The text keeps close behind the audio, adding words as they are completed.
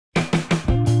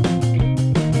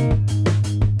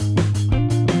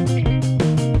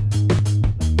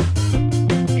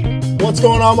What's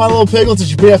going on, my little piglets?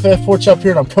 It's your BFF Pork Chop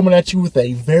here, and I'm coming at you with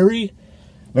a very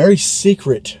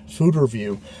secret food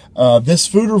review. This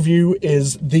food review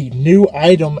is the new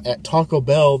item at Taco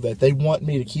Bell that they want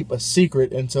me to keep a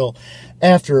secret until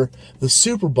after the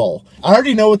Super Bowl. I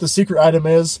already know what the secret item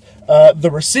is. The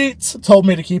receipts told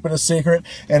me to keep it a secret,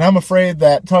 and I'm afraid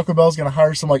that Taco Bell's going to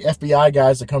hire some like FBI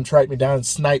guys to come track me down and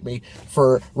snipe me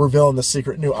for revealing the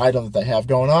secret new item that they have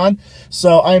going on.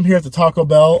 So I am here at the Taco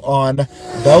Bell on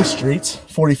Bell Street,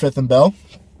 45th and Bell,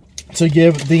 to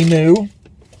give the new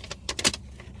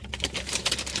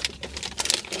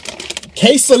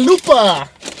quesalupa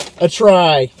a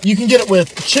try. You can get it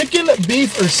with chicken,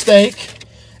 beef, or steak,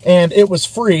 and it was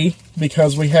free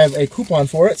because we have a coupon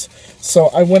for it. So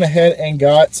I went ahead and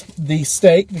got the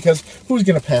steak because who's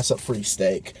going to pass up free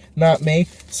steak? Not me.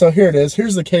 So here it is.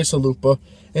 Here's the quesalupa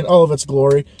in all of its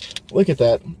glory. Look at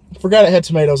that. Forgot it had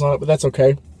tomatoes on it, but that's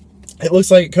okay. It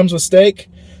looks like it comes with steak,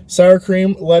 sour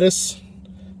cream, lettuce,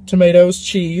 tomatoes,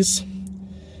 cheese,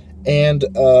 and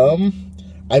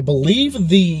I believe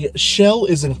the shell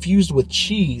is infused with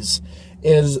cheese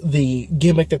is the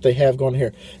gimmick that they have going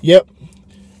here. Yep,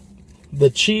 the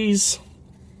cheese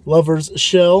lover's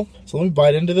shell. So let me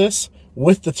bite into this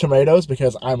with the tomatoes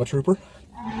because I'm a trooper.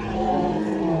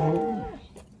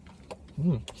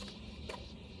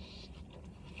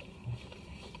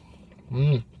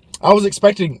 I was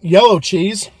expecting yellow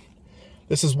cheese.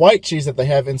 This is white cheese that they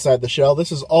have inside the shell.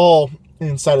 This is all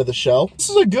inside of the shell. This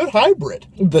is a good hybrid.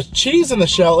 The cheese in the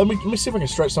shell, let me see if I can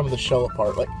stretch some of the shell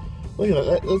apart. Like, look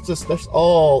at that. That's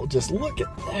all, just look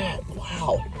at that.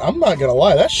 Wow. I'm not gonna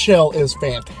lie, that shell is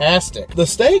fantastic. The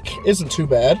steak isn't too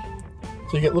bad.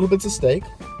 So you get little bits of steak.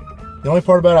 The only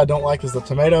part about it I don't like is the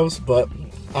tomatoes, but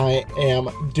I am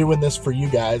doing this for you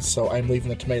guys, so I'm leaving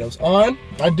the tomatoes on.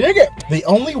 I dig it. The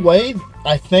only way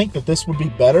I think that this would be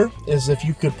better is if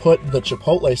you could put the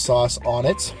chipotle sauce on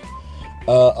it.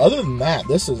 Other than that,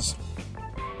 this is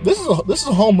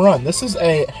a home run. This is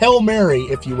a Hail Mary,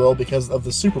 if you will, because of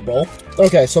the Super Bowl.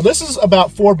 Okay, so this is about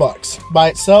 $4 by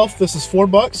itself. This is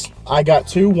 $4. I got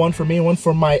two, one for me, one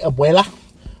for my abuela,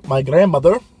 my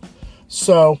grandmother.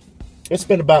 So it's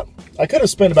been about, I could have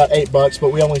spent about $8,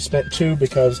 but we only spent $2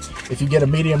 because if you get a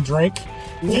medium drink,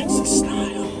 Texas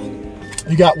style,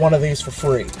 you got one of these for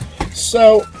free.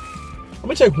 So let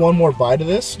me take one more bite of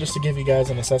this just to give you guys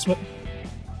an assessment.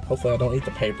 Hopefully I don't eat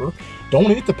the paper.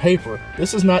 Don't eat the paper.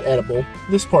 This is not edible.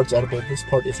 This part's edible. This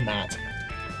part is not.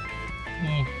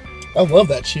 I love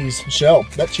that cheese shell.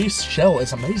 That cheese shell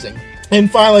is amazing. And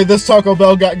finally, this Taco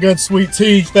Bell got good sweet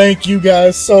tea. Thank you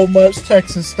guys so much.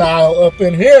 Texas style up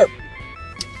in here.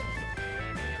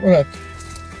 Okay.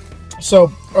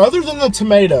 So, other than the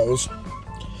tomatoes,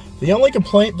 the only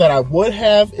complaint that I would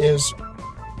have is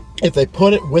if they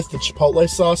put it with the chipotle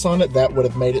sauce on it, that would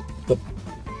have made it the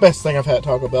best thing I've had at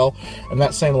Taco Bell. I'm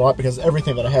not saying a lot because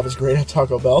everything that I have is great at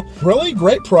Taco Bell. Really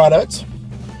great product.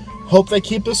 Hope they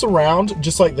keep this around,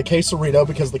 just like the quesarito,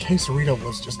 because the quesarito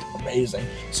was just amazing.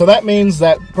 So that means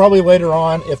that probably later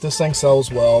on, if this thing sells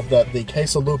well, that the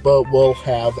quesalupa will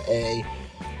have a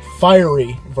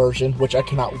fiery version, which I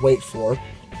cannot wait for,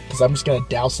 because I'm just going to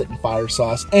douse it in fire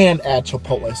sauce and add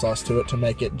chipotle sauce to it to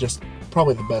make it just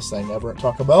probably the best thing ever at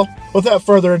Taco Bell. Without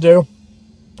further ado,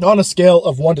 on a scale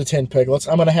of 1 to 10 piglets,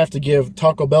 I'm going to have to give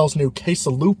Taco Bell's new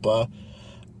quesalupa,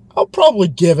 I'll probably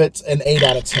give it an 8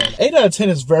 out of 10. 8 out of 10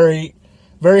 is very,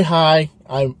 very high.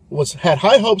 I had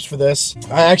high hopes for this.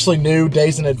 I actually knew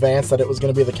days in advance that it was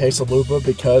going to be the quesalupa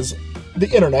because the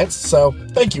internet. So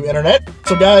thank you, internet.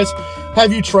 So guys,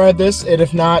 have you tried this? And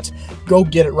if not, go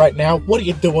get it right now. What are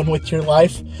you doing with your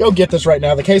life? Go get this right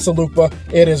now. The quesalupa,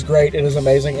 it is great. It is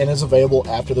amazing and is available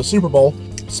after the Super Bowl.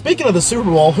 Speaking of the Super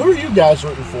Bowl, who are you guys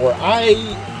rooting for?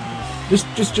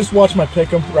 Just watch my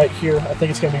pick'em right here. I think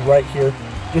it's going to be right here.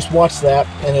 Just watch that,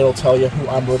 and it'll tell you who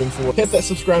I'm rooting for. Hit that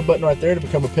subscribe button right there to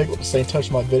become a piglet to stay in touch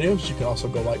with my videos. You can also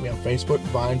go like me on Facebook,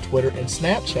 Vine, Twitter, and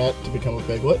Snapchat to become a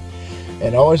piglet.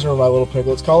 And always remember, my little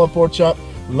piglets, KollinPorkChop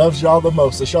loves y'all the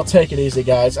most. So y'all take it easy,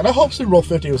 guys. And I hope Super Bowl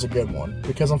 50 was a good one,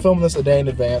 because I'm filming this a day in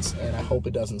advance, and I hope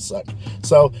it doesn't suck.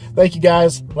 So thank you,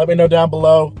 guys. Let me know down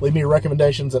below. Leave me your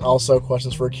recommendations and also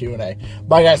questions for a Q&A.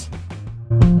 Bye, guys.